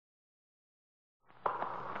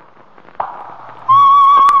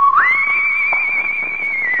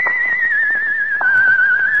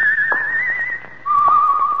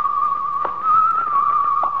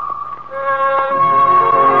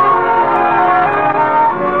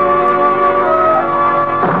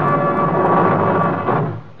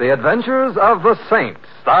The Adventures of the Saint,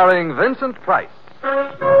 starring Vincent Price.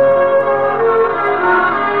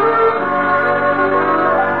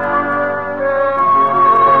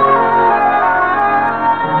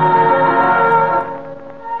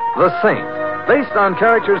 The Saint, based on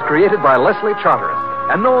characters created by Leslie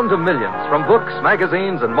Charteris and known to millions from books,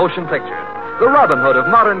 magazines, and motion pictures. The Robin Hood of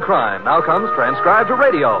modern crime now comes transcribed to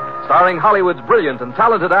radio, starring Hollywood's brilliant and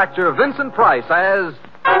talented actor Vincent Price as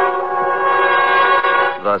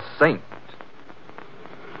The Saint.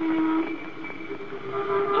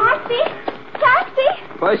 Taxi!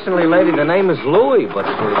 Personally, lady, the name is Louis, but...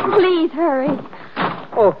 Please hurry.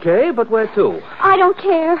 Okay, but where to? I don't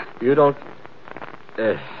care. You don't...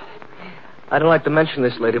 I don't like to mention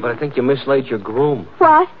this, lady, but I think you mislaid your groom.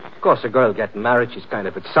 What? Of course, a girl getting married, she's kind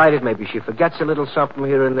of excited. Maybe she forgets a little something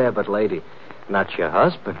here and there, but, lady, not your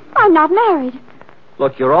husband. I'm not married.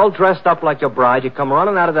 Look, you're all dressed up like your bride. You come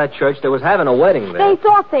running out of that church. They was having a wedding there. They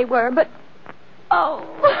thought they were, but... Oh,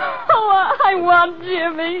 I want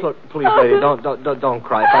Jimmy. Look, please, lady, don't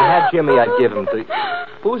cry. If I had Jimmy, I'd give him to you.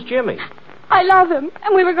 Who's Jimmy? I love him,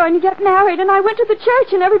 and we were going to get married, and I went to the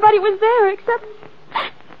church, and everybody was there, except...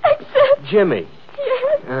 Jimmy.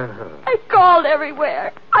 Yes. I called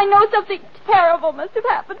everywhere. I know something terrible must have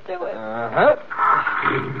happened to him.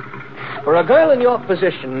 For a girl in your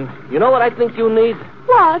position, you know what I think you need?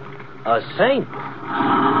 What? A saint.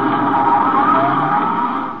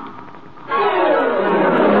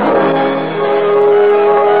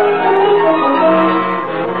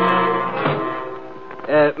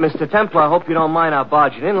 Mr. Templar, I hope you don't mind our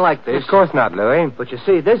barging in like this. Of course not, Louis. But you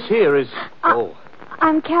see, this here is...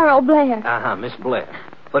 I'm Carol Blair. Miss Blair.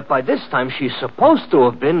 But by this time, she's supposed to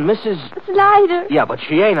have been Mrs... Snyder. Yeah, but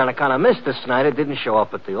she ain't on account of Mr. Snyder didn't show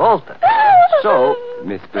up at the altar. So...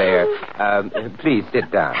 Miss Blair, please sit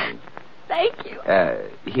down. Thank you.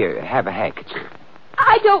 Here, have a handkerchief.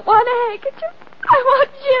 I don't want a handkerchief. I want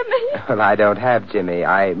Jimmy. Well, I don't have Jimmy.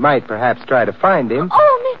 I might perhaps try to find him.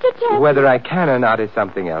 Oh, Mr. Templar. Whether I can or not is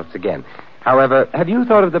something else again. However, have you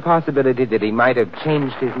thought of the possibility that he might have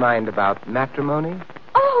changed his mind about matrimony?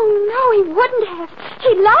 Oh, no, he wouldn't have.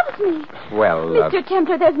 He loves me. Well, Mr.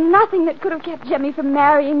 Templar, there's nothing that could have kept Jimmy from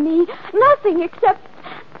marrying me. Nothing except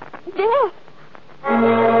death.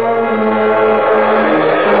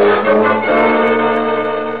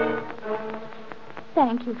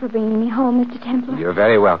 Thank you for bringing me home, Mr. Templar. You're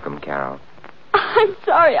very welcome, Carol. I'm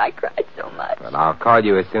sorry I cried so much. Well, I'll call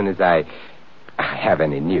you as soon as I have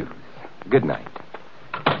any news. Good night.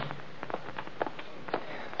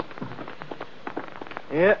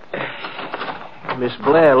 Yeah. Miss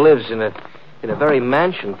Blair lives in a very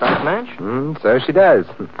mansion-type mansion. So she does.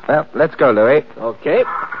 Well, let's go, Louis. Okay.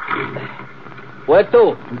 Where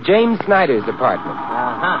to? James Snyder's apartment.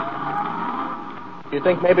 You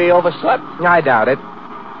think maybe he overslept? I doubt it.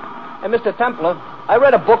 Hey, Mr. Templar, I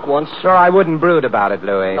read a book once. Sure, I wouldn't brood about it,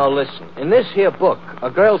 Louis. Now, listen. In this here book, a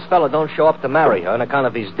girl's fella don't show up to marry her on account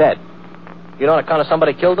of he's dead. You know, on account of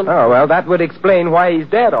somebody killed him? Oh, well, that would explain why he's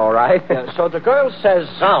dead, all right. So the girl says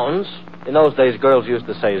zounds. In those days, girls used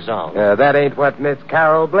to say zounds. That ain't what Miss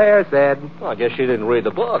Carol Blair said. Well, I guess she didn't read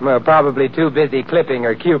the book. Well, probably too busy clipping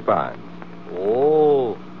her coupons.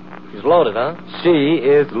 Oh, she's loaded, huh? She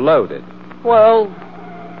is loaded. Well,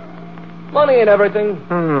 money ain't everything.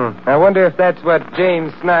 I wonder if that's what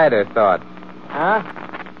James Snyder thought. Huh?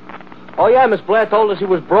 Oh, yeah, Miss Blair told us he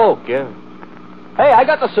was broke, yeah. Hey, I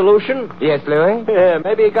got the solution. Yes, Louis? Yeah,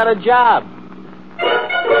 maybe he got a job.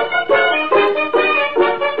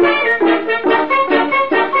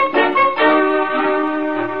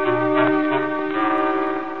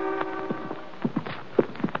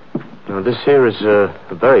 Now, this here is a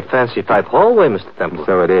very fancy type hallway, Mr. Temple.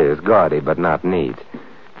 So it is. Gaudy, but not neat.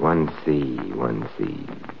 1C,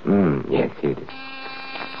 1C. Yes, here it is.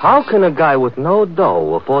 How can a guy with no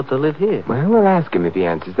dough afford to live here? Well, we'll ask him if he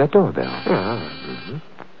answers that doorbell.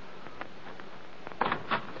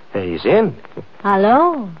 Hey, he's in.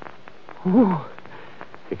 Hello. Ooh.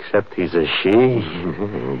 Except he's a she.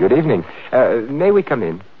 Good evening. May we come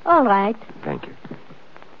in? All right. Thank you.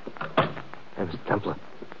 Hey, Mr. Templar.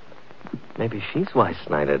 Maybe she's why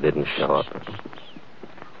Snyder didn't show up.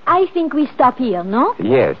 I think we stop here, no?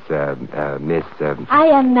 Yes, Miss... I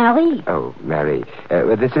am Marie. Oh, Mary.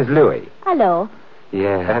 This is Louis. Hello.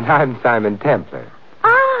 Yeah, and I'm Simon Templar.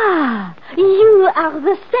 Ah, you are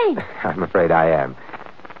the saint. I'm afraid I am.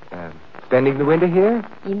 Spending the winter here?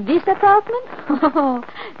 In this apartment?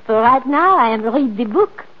 For right now, I am reading the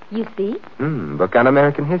book, you see. Book on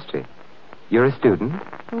American history. You're a student?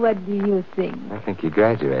 What do you think? I think you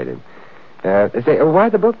graduated. Why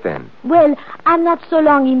the book, then? Well, I'm not so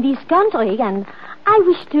long in this country, and I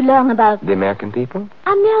wish to learn about The American people?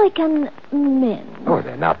 American men. Oh,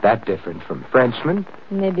 they're not that different from Frenchmen.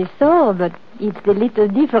 Maybe so, but it's the little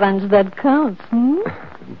difference that counts,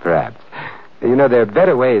 Perhaps. You know, there are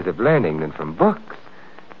better ways of learning than from books.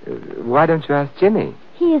 Why don't you ask Jimmy?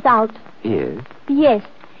 He is out. He is? Yes,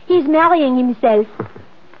 he's marrying himself.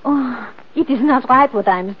 Oh, it is not right what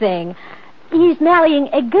I'm saying. He's marrying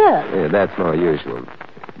a girl. Yeah, that's more usual.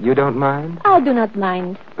 You don't mind? I do not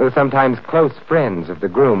mind. Well, sometimes close friends of the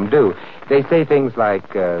groom do. They say things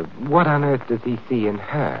like, what on earth does he see in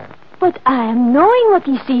her? But I am knowing what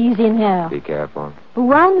he sees in her. Be careful.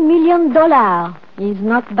 $1 million. Is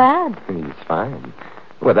not bad. He's fine.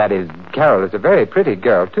 Well, that is, Carol is a very pretty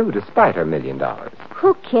girl, too, despite her $1 million.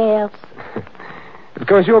 Who cares? Of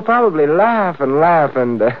course, you'll probably laugh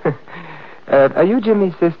and... are you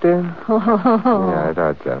Jimmy's sister? Yeah, I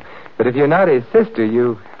thought so. But if you're not his sister,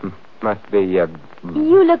 you must be...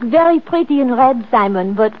 You look very pretty in red,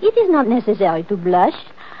 Simon, but it is not necessary to blush.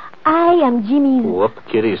 I am Jimmy's... Whoop,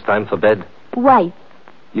 Kitty, it's time for bed. Wife.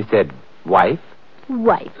 You said wife?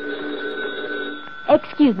 Wife.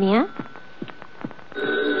 Excuse me, huh?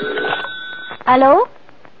 Hello?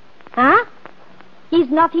 Huh? He's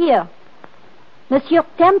not here. Monsieur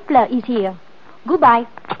Templar is here. Goodbye.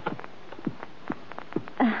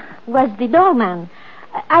 Was the doorman.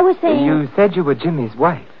 I was saying... You said you were Jimmy's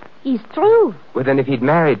wife. It's true. Well, then if he'd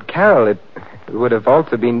married Carol, it would have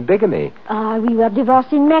also been bigamy. We were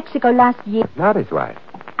divorced in Mexico last year. Not his wife.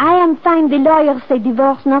 I am fine. The lawyers say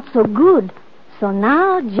divorce not so good. So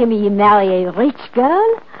now Jimmy marry a rich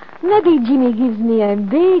girl. Maybe Jimmy gives me a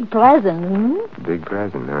big present, Big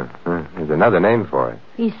present, huh? There's another name for it.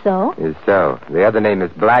 Is so? Is so. The other name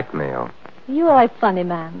is blackmail. You are a funny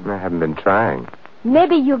man. I haven't been trying.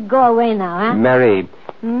 Maybe you go away now, huh? Mary,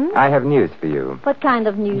 I have news for you. What kind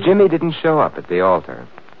of news? Jimmy didn't show up at the altar.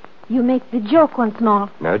 You make the joke once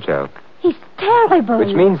more. No joke. He's terrible.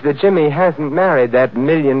 Which means that Jimmy hasn't married that $1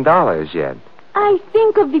 million yet. I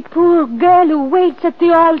think of the poor girl who waits at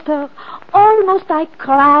the altar. Almost I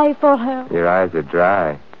cry for her. Your eyes are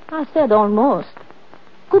dry. I said almost.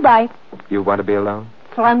 Goodbye. You want to be alone?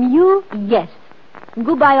 From you, yes.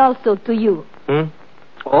 Goodbye also to you.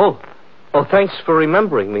 Oh, thanks for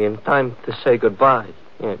remembering me in time to say goodbye,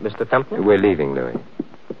 Mr. Templar. We're leaving, Louis.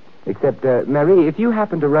 Except, Mary, if you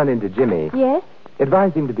happen to run into Jimmy... Yes?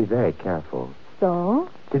 Advise him to be very careful. So?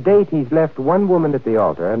 To date, he's left one woman at the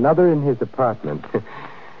altar, another in his apartment.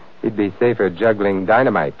 He'd be safer juggling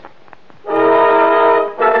dynamite.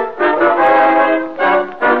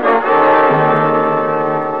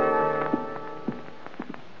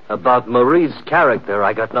 About Marie's character,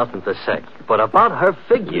 I got nothing to say. But about her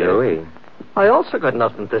figure... Louis. I also got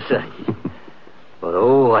nothing to say. But,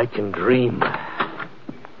 I can dream.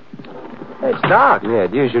 It's dark. Yeah,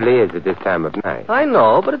 it usually is at this time of night. I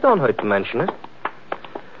know, but it don't hurt to mention it.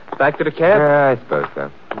 Back to the cab? I suppose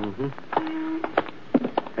so.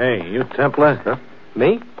 Hey, you Templar? Huh?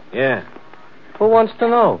 Me? Yeah. Who wants to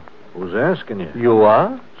know? Who's asking you? You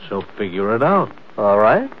are? So figure it out. All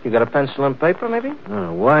right. You got a pencil and paper, maybe?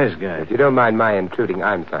 Oh, wise guy. If you don't mind my intruding,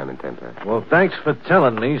 I'm Simon Templar. Well, thanks for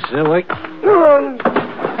telling me, silly.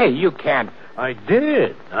 Hey, you can't. I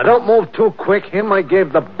did. Now, don't move too quick. Him I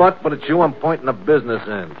gave the butt, but it's you I'm pointing the business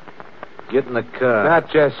in. Get in the car.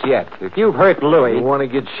 Not just yet. If you've hurt Louis... You want to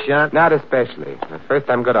get shot? Not especially. But first,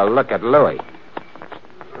 I'm going to look at Louis.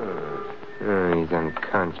 He's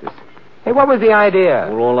unconscious. Hey, what was the idea?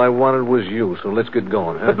 Well, all I wanted was you, so let's get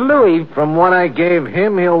going, huh? But Louis... From what I gave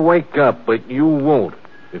him, he'll wake up, but you won't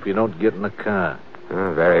if you don't get in the car.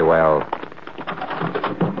 Oh, very well.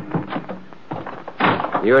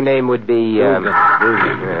 Your name would be... Dugan.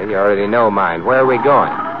 Yeah, you already know mine. Where are we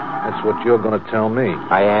going? That's what you're going to tell me.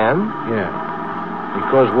 I am? Yeah.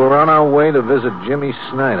 Because we're on our way to visit Jimmy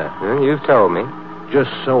Snyder. You've told me.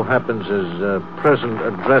 Just so happens his present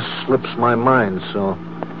address slips my mind, so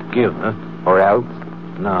give, huh? Or else?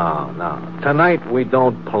 No. Tonight we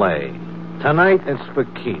don't play. Tonight it's for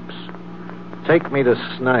keeps. Take me to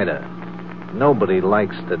Snyder. Nobody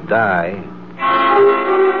likes to die.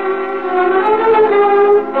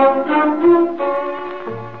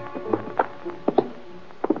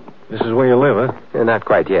 This is where you live, huh? Not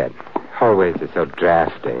quite yet. Hallways are so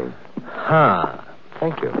drafty. Huh.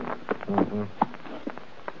 Thank you. Mm-hmm.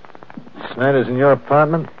 Snyder's in your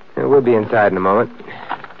apartment? We'll be inside in a moment.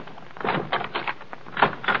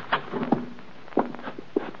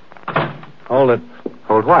 Hold it.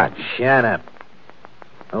 Hold what? Shut up.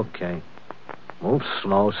 Okay. Move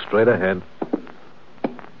slow, straight ahead.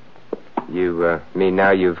 You mean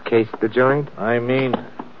now you've cased the joint? I mean,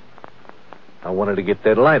 I wanted to get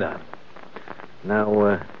that light on.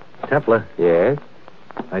 Now, Templar. Yes?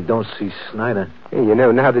 I don't see Snyder. Hey,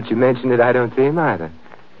 now that you mention it, I don't see him either.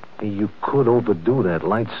 Hey, you could overdo that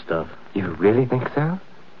light stuff. You really think so?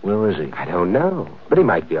 Where is he? I don't know. But he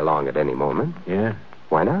might be along at any moment. Yeah?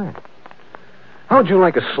 Why not? How'd you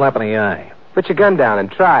like a slap in the eye? Put your gun down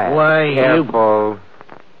and try it. Why, Careful.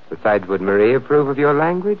 Besides, would Marie approve of your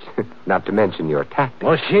language? Not to mention your tactics.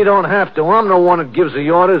 Well, she don't have to. I'm the one that gives the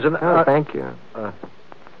orders and... Oh, thank you.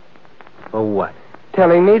 For what?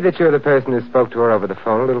 Telling me that you're the person who spoke to her over the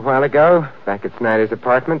phone a little while ago, back at Snyder's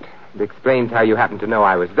apartment. It explains how you happened to know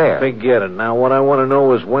I was there. Forget it. Now, what I want to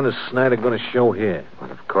know is when is Snyder going to show here?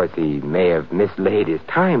 Well, of course, he may have mislaid his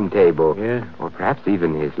timetable. Yeah? Or perhaps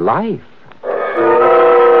even his life.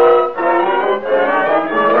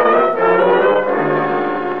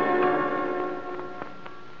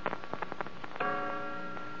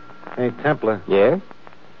 Hey, Templar. Yes?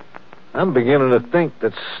 I'm beginning to think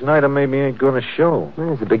that Snyder maybe ain't going to show.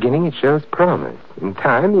 Well, as a beginning, it shows promise. In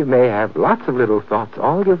time, you may have lots of little thoughts,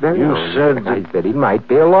 all your very You own. said that... I said he might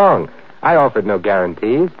be along. I offered no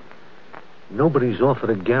guarantees. Nobody's offered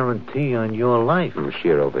a guarantee on your life.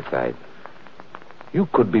 Sheer oversight. You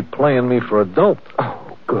could be playing me for a dope.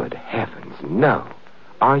 Oh, good heavens, no.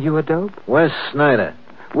 Are you a dope? Where's Snyder?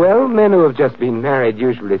 Well, men who have just been married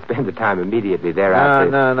usually spend the time immediately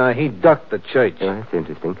thereafter. No. He ducked the church. Oh, that's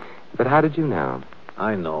interesting. But how did you know?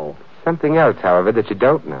 I know. Something else, however, that you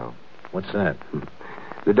don't know. What's that?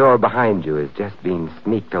 The door behind you is just being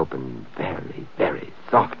sneaked open very, very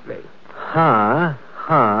softly. Ha.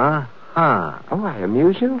 Oh, I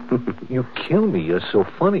amuse you? You kill me. You're so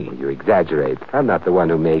funny. You exaggerate. I'm not the one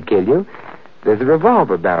who may kill you. There's a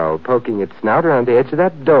revolver barrel poking its snout around the edge of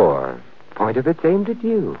that door. Point of it's aimed at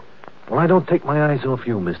you. Well, I don't take my eyes off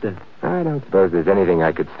you, mister. I don't suppose there's anything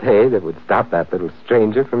I could say that would stop that little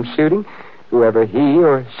stranger from shooting, whoever he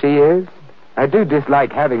or she is. I do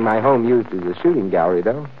dislike having my home used as a shooting gallery,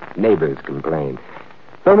 though. Neighbors complain.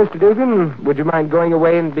 So, Mr. Dugan, would you mind going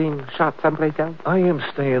away and being shot someplace else? I am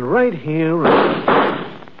staying right here.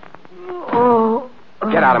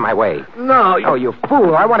 Get out of my way. No, Oh, you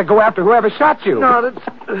fool. I want to go after whoever shot you. No, that's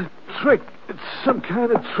a trick. It's some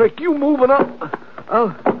kind of trick. You moving up.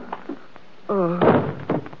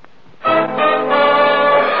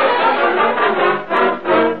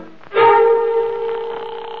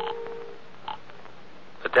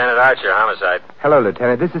 Lieutenant Archer, homicide. Hello,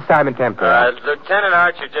 Lieutenant. This is Simon Templar. Lieutenant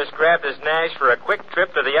Archer just grabbed his Nash for a quick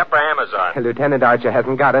trip to the upper Amazon. Lieutenant Archer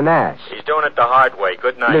hasn't got a Nash. He's doing it the hard way.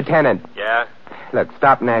 Good night. Lieutenant. Yeah? Look,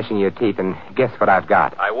 stop gnashing your teeth and guess what I've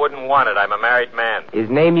got. I wouldn't want it. I'm a married man. His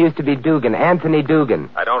name used to be Dugan, Anthony Dugan.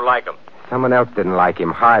 I don't like him. Someone else didn't like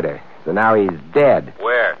him harder, so now he's dead.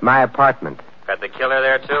 Where? My apartment. Got the killer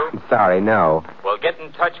there, too? I'm sorry, no. Well, get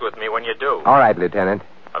in touch with me when you do. All right, Lieutenant.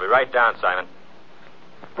 I'll be right down, Simon.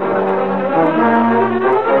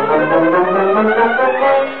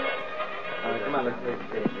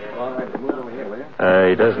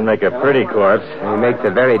 He doesn't make a pretty corpse. He makes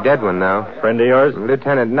a very dead one, though. Friend of yours?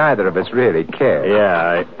 Lieutenant, neither of us really care.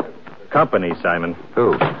 Yeah, company, Simon.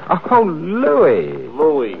 Who? Oh, Louis.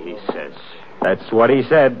 Louis, he says. That's what he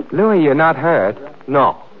said. Louis, you're not hurt.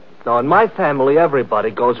 No. No, in my family,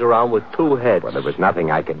 everybody goes around with two heads. Well, there was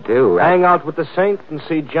nothing I could do. Hang out with the saint and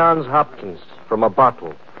see Johns Hopkins from a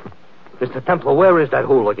bottle. Mr. Templar, where is that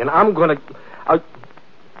hooligan? I'm going to...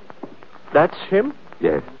 That's him?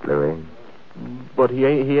 Yes, Louis. But he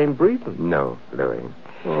ain't breathing. No, Louis.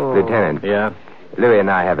 Oh. Lieutenant. Yeah? Louis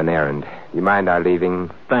and I have an errand. You mind our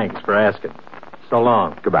leaving? Thanks for asking. So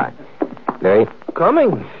long. Goodbye. Louis?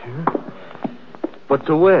 Coming. But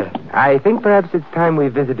to where? I think perhaps it's time we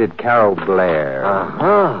visited Carol Blair.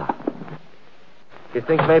 Uh-huh. You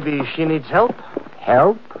think maybe she needs help?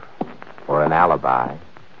 Help? Or an alibi?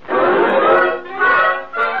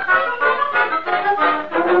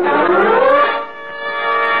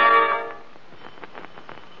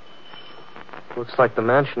 Looks like the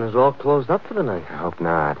mansion is all closed up for the night. I hope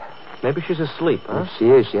not. Maybe she's asleep, huh? If she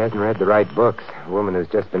is, she hasn't read the right books. A woman who's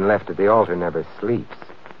just been left at the altar never sleeps.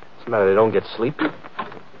 What's the matter? They don't get sleep?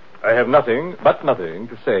 I have nothing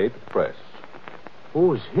to say to the press.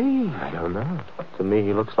 Who is he? I don't know. To me,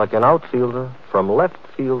 he looks like an outfielder. From left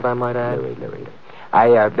field, I might add. Louis.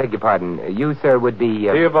 I beg your pardon. You, sir, would be...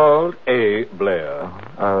 Theobald A. Blair.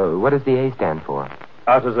 What does the A stand for?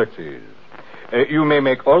 Artaxerxes. You may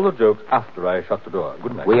make all the jokes after I shut the door.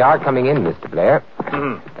 Good night. We are coming in, Mr. Blair.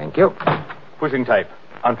 Thank you. Pushing type.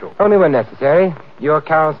 Uncle. Only when necessary. You're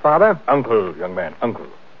Carol's father? Uncle, young man. Uncle.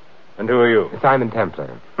 And who are you? Simon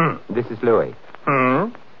Templar. This is Louis.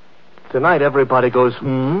 Tonight, everybody goes,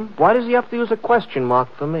 Why does he have to use a question mark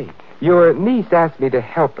for me? Your niece asked me to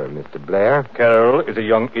help her, Mr. Blair. Carol is a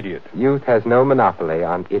young idiot. Youth has no monopoly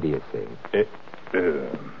on idiocy.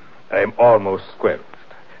 I'm almost squelched.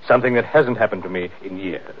 Something that hasn't happened to me in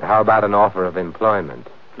years. How about an offer of employment?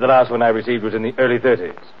 The last one I received was in the early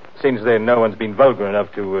 30s. Since then, no one's been vulgar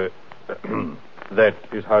enough to... That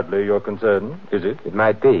is hardly your concern, is it? It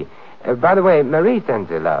might be. By the way, Marie sends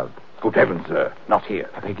her love. Good heavens, sir. Not here.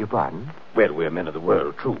 I beg your pardon? Well, we're men of the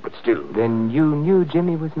world, true, but still. Then you knew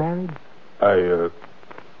Jimmy was married?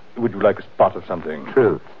 Would you like a spot of something?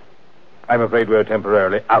 Truth. I'm afraid we're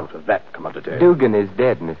temporarily out of that commodity. Dugan is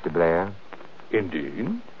dead, Mr. Blair.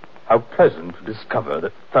 Indeed? How pleasant to discover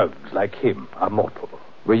that thugs like him are mortal.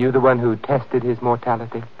 Were you the one who tested his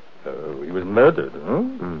mortality? Oh, he was murdered,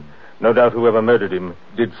 huh? No doubt whoever murdered him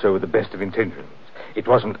did so with the best of intentions. It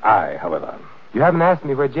wasn't I, however. You haven't asked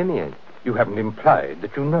me where Jimmy is. You haven't implied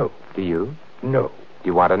that you know. Do you? No. Do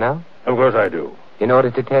you want to know? Of course I do. In order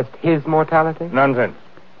to test his mortality? Nonsense.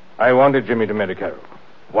 I wanted Jimmy to marry Carol.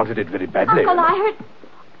 Wanted it very badly. Uncle, I heard...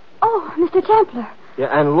 Oh, Mr. Templar.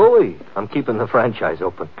 Yeah, and Louis. I'm keeping the franchise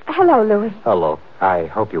open. Hello, Louis. Hello. I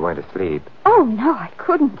hope you weren't asleep. Oh, no, I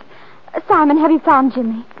couldn't. Simon, have you found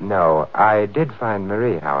Jimmy? No, I did find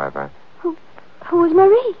Marie, however. Who is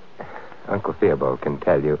Marie? Uncle Theobald can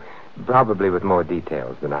tell you, probably with more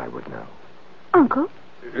details than I would know. Uncle?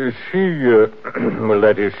 Well,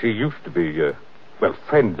 that is, she used to be,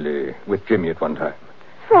 friendly with Jimmy at one time.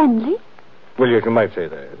 Friendly? Well, yes, you might say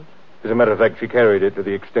that. As a matter of fact, she carried it to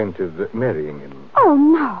the extent of marrying him. Oh,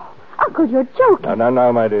 no. Uncle, you're joking.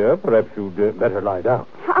 Now, my dear, perhaps you'd better lie down.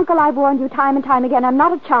 Uncle, I've warned you time and time again. I'm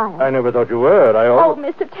not a child. I never thought you were. Oh,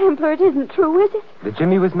 Mr. Templar, it isn't true, is it? That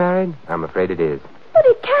Jimmy was married? I'm afraid it is. But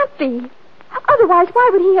it can't be. Otherwise, why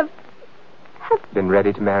would he have... Been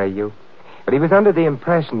ready to marry you? But he was under the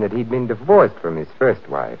impression that he'd been divorced from his first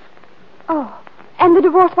wife. Oh, and the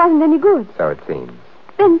divorce wasn't any good. So it seems.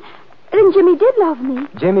 Then Jimmy did love me.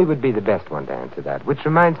 Jimmy would be the best one to answer that. Which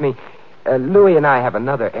reminds me, Louis and I have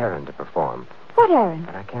another errand to perform. What errand?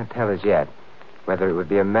 But I can't tell as yet whether it would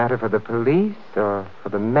be a matter for the police or for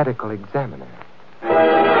the medical examiner.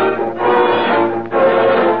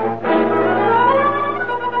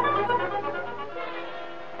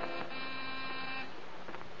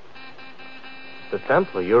 Mr.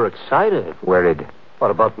 Templar, you're excited. Worried.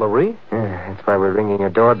 What about Marie? Yeah, that's why we're ringing her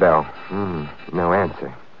doorbell. No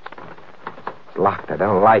answer. It's locked. I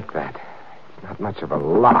don't like that. It's not much of a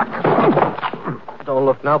lock. Don't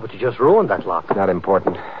look now, but you just ruined that lock. It's not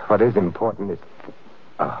important. What is important is...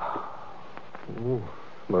 Ooh,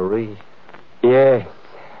 Marie. Yes.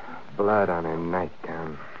 Blood on her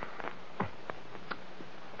nightgown.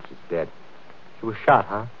 She's dead. She was shot,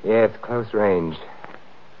 huh? Yes, close range.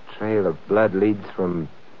 Trail of blood leads from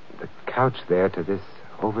the couch there to this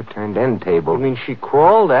overturned end table. You mean she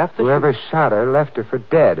crawled after Whoever shot her left her for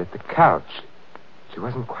dead at the couch. She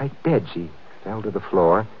wasn't quite dead. She fell to the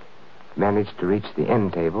floor, managed to reach the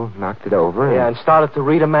end table, knocked it over. Yeah, and started to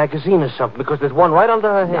read a magazine or something, because there's one right under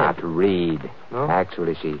her head. Not read. No?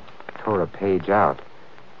 Actually, she tore a page out.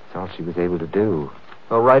 That's all she was able to do.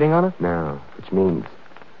 No writing on it? No, which means...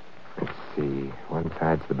 Let's see. One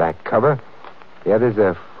side's the back cover. The other's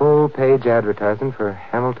a full-page advertisement for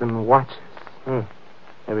Hamilton watches.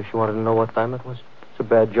 Maybe she wanted to know what time it was. It's a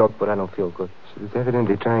bad joke, but I don't feel good. She was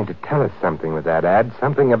evidently trying to tell us something with that ad.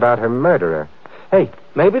 Something about her murderer. Hey,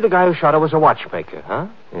 maybe the guy who shot her was a watchmaker, huh?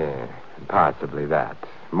 Yeah, possibly that.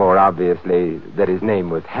 More obviously that his name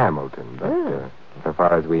was Hamilton. But so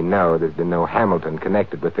far as we know, there's been no Hamilton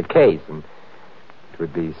connected with the case. And it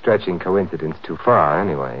would be stretching coincidence too far,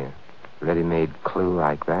 anyway. A ready-made clue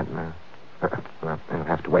like that, no. Well, they'll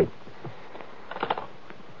have to wait.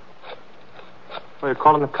 Oh, you're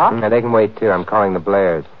calling the cops? Now, they can wait, too. I'm calling the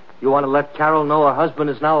Blairs. You want to let Carol know her husband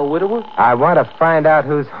is now a widower? I want to find out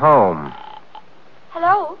who's home.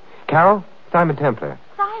 Hello? Carol? Simon Templar.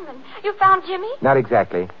 Simon, you found Jimmy? Not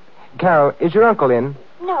exactly. Carol, is your uncle in?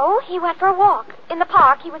 No, he went for a walk. In the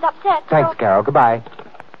park, he was upset. Thanks, Carol. Goodbye.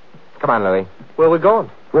 Come on, Louis. Where are we going?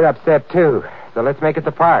 We're upset, too. So let's make it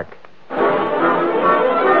the park.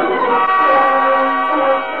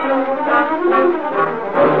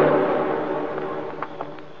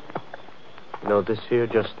 You know, this here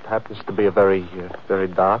just happens to be a very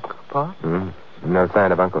dark park. No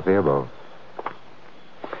sign of Uncle Theobald.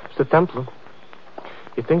 Mr. Templar,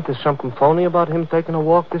 you think there's something phony about him taking a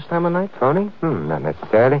walk this time of night? Phony? Not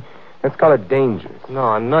necessarily. Let's call it dangerous. No,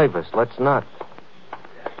 I'm nervous. Let's not.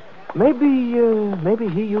 Maybe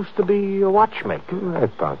he used to be a watchmaker.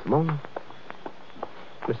 That's possible.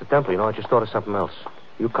 Mr. Templar, you know, I just thought of something else.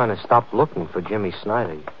 You kind of stopped looking for Jimmy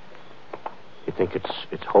Snyder. You think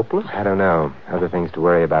it's hopeless? I don't know. Other things to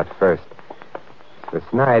worry about first. For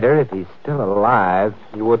Snyder, if he's still alive...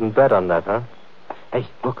 You wouldn't bet on that, huh? Hey,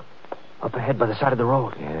 look. Up ahead by the side of the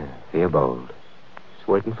road. Yeah, Theobald. He's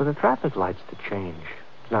waiting for the traffic lights to change.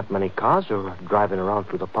 Not many cars are driving around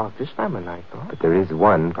through the park this time of night, though. But there is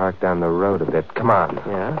one parked down the road a bit. Come on.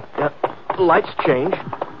 Yeah. The lights change.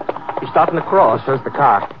 He's starting to cross. So's the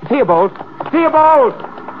car. Theobald! Theobald!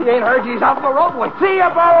 He ain't heard you. He's off the roadway.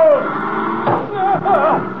 Theobald!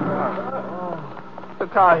 The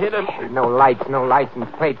car hit him. No lights, no license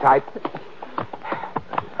plate type.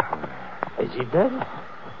 Is he dead?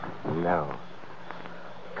 No.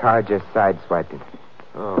 Car just sideswiped him.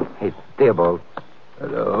 Oh. Hey, Theobald.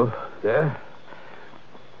 Hello, there.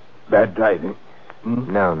 Bad driving.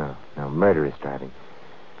 No. Murderous driving.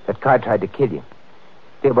 That car tried to kill you.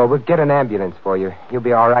 Theobald, we'll get an ambulance for you. You'll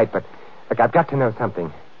be all right, but look, I've got to know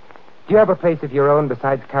something. Do you have a place of your own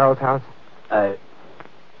besides Carol's house? Well,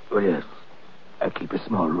 yes. I keep a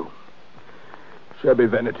small room. Shabby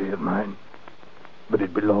vanity of mine. But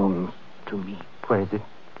it belongs to me. Where is it?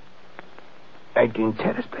 Aging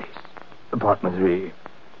Terrace Place. Apartment 3.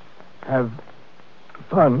 Have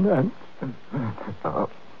fun and... Oh,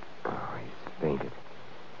 he's fainted.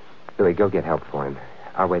 Louis, go get help for him.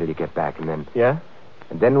 I'll wait till you get back, and then... Yeah?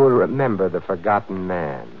 And then we'll remember the forgotten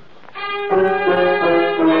man.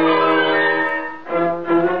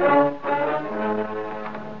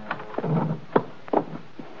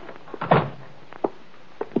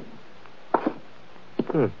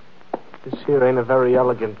 This here ain't a very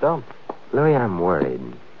elegant dump. Louis, I'm worried.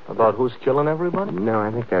 About who's killing everybody? No,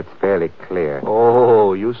 I think that's fairly clear.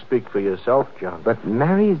 Oh, you speak for yourself, John. But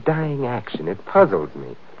Mary's dying action, it puzzles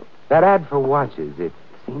me. That ad for watches, it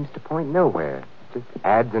seems to point nowhere. Just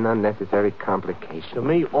adds an unnecessary complication. To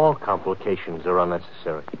me, all complications are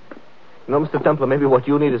unnecessary. You know, Mr. Templar, maybe what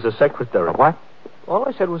you need is a secretary. A what? All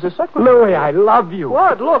I said was a secretary. Louis, I love you.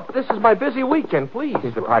 What? Look, this is my busy weekend, please.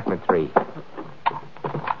 Here's apartment 3.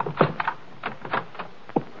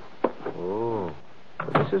 Oh.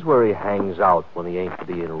 This is where he hangs out when he ain't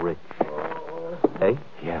being rich. Hey?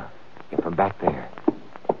 Yeah, from back there.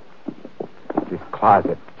 It's this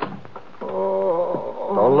closet.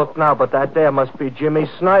 Don't look now, but that there must be Jimmy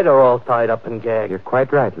Snyder all tied up and gagged. You're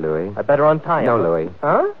quite right, Louis. I better untie him. No, Louis.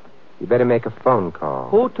 Huh? You better make a phone call.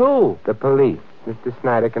 Who to? The police. Mr.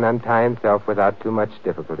 Snyder can untie himself without too much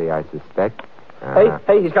difficulty, I suspect.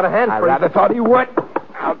 Hey, he's got a hand I free. rather thought he would.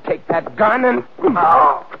 I'll take that gun and...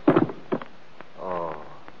 Oh.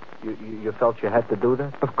 You felt you had to do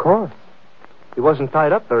that? Of course. He wasn't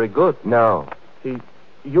tied up very good. No.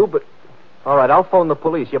 But... All right, I'll phone the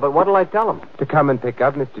police. Yeah, but what'll I tell them? To come and pick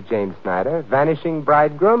up Mr. James Snyder, vanishing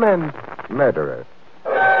bridegroom and murderer.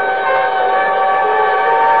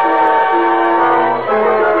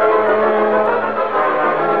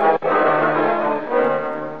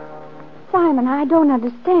 Simon, I don't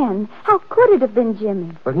understand. How could it have been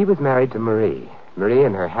Jimmy? Well, he was married to Marie. Marie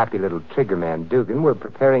and her happy little triggerman, Dugan, were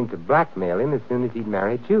preparing to blackmail him as soon as he'd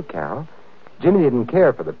married you, Carol. Jimmy didn't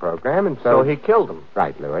care for the program, and so... So he killed him?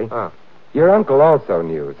 Right, Louis. Oh. Your uncle also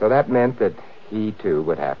knew, so that meant that he, too,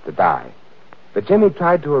 would have to die. But Jimmy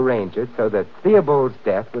tried to arrange it so that Theobald's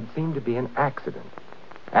death would seem to be an accident.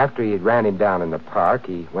 After he had ran him down in the park,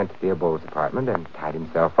 he went to Theobald's apartment and tied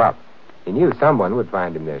himself up. He knew someone would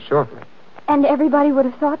find him there shortly. And everybody would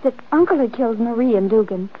have thought that Uncle had killed Marie and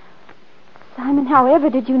Dugan. Simon, however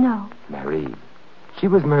did you know? Marie. She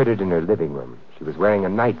was murdered in her living room. She was wearing a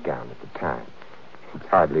nightgown at the time. It's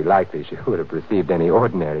hardly likely she would have received any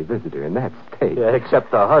ordinary visitor in that state. Yeah,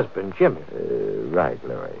 except her husband, Jimmy. Right,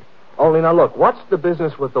 Louis. Only now, look, what's the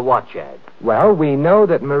business with the watch ad? Well, we know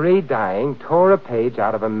that Marie dying tore a page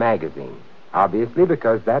out of a magazine. Obviously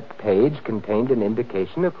because that page contained an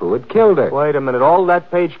indication of who had killed her. Wait a minute. All that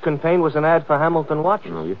page contained was an ad for Hamilton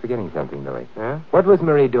watches. No, you're forgetting something, Louis. Yeah? What was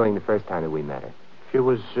Marie doing the first time that we met her? She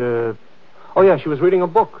was, Oh, yeah, she was reading a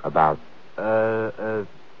book. About?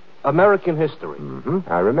 American history. Mm-hmm.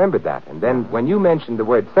 I remembered that. And then when you mentioned the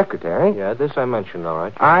word secretary... Yeah, this I mentioned, all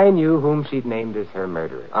right. I knew whom she'd named as her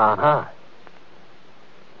murderer. Uh-huh.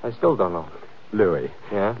 I still don't know. Louis.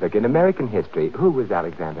 Yeah? Look, in American history, who was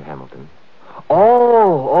Alexander Hamilton?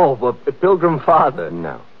 But Pilgrim father.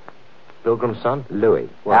 No. Pilgrim's son? Louis.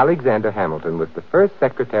 What? Alexander Hamilton was the first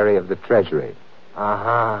Secretary of the Treasury.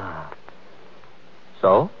 Uh-huh.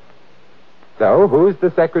 So? So, who's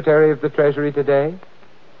the Secretary of the Treasury today?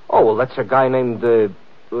 Oh, well, that's a guy named, wait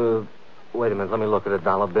a minute, let me look at a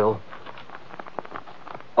dollar bill.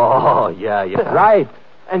 Oh, yeah. Right.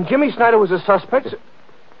 And Jimmy Snyder was a suspect,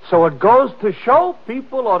 so it goes to show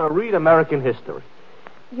people ought to read American history.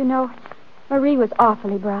 You know, Marie was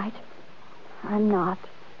awfully bright. I'm not.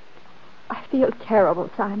 I feel terrible,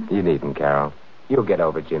 Simon. You needn't, Carol. You'll get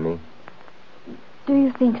over Jimmy. Do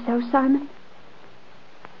you think so, Simon?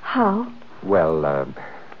 How? Well,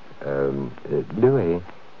 Louis.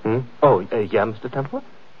 Oh, yeah, Mr. Temple?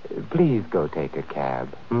 Please go take a cab.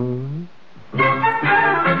 Hmm?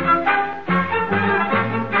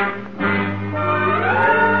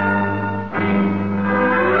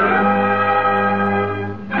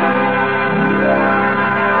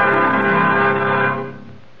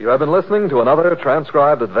 You have been listening to another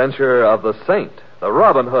transcribed adventure of the Saint, the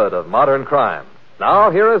Robin Hood of modern crime.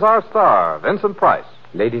 Now, here is our star, Vincent Price.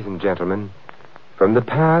 Ladies and gentlemen, from the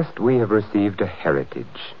past we have received a heritage,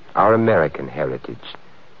 our American heritage,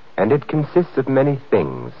 and it consists of many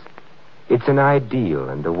things. It's an ideal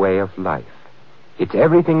and a way of life. It's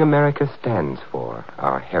everything America stands for,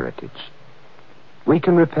 our heritage. We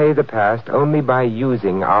can repay the past only by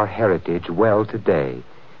using our heritage well today,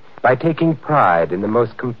 by taking pride in the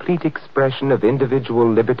most complete expression of individual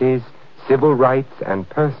liberties, civil rights, and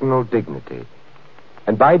personal dignity.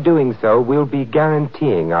 And by doing so, we'll be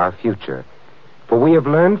guaranteeing our future. For we have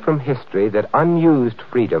learned from history that unused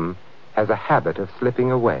freedom has a habit of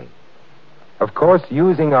slipping away. Of course,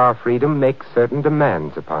 using our freedom makes certain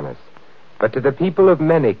demands upon us. But to the people of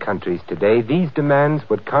many countries today, these demands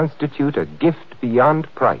would constitute a gift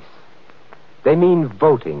beyond price. They mean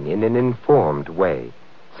voting in an informed way,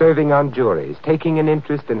 serving on juries, taking an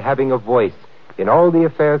interest in having a voice in all the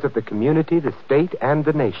affairs of the community, the state, and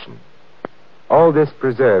the nation. All this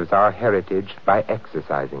preserves our heritage by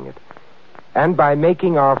exercising it. And by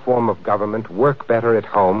making our form of government work better at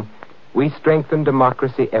home, we strengthen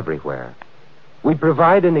democracy everywhere. We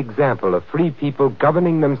provide an example of free people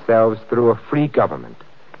governing themselves through a free government,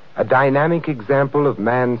 a dynamic example of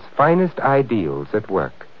man's finest ideals at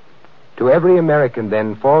work. To every American,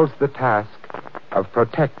 then, falls the task of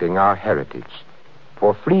protecting our heritage.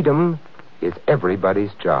 For freedom is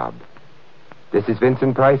everybody's job. This is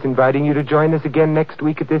Vincent Price inviting you to join us again next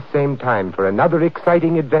week at this same time for another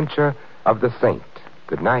exciting adventure of the Saint.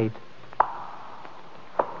 Good night.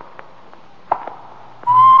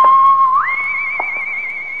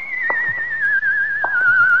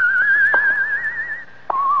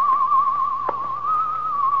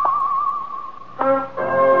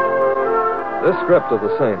 This script of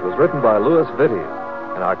The Saint was written by Louis Vittes.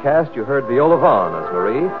 In our cast, you heard Viola Vaughn as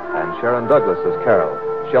Marie and Sharon Douglas as Carol.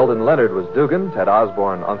 Sheldon Leonard was Dugan, Ted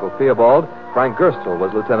Osborne, Uncle Theobald. Frank Gerstle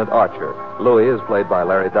was Lieutenant Archer. Louis is played by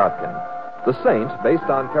Larry Dotkin. The Saint, based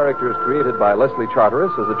on characters created by Leslie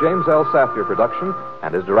Charteris, is a James L. Safdie production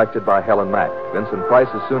and is directed by Helen Mack. Vincent Price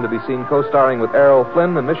is soon to be seen co-starring with Errol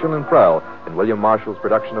Flynn and Michelin Prell in William Marshall's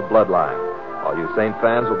production of Bloodline. All you Saint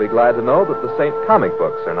fans will be glad to know that the Saint comic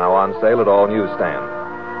books are now on sale at all newsstands.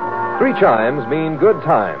 3 chimes mean good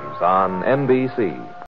times on NBC.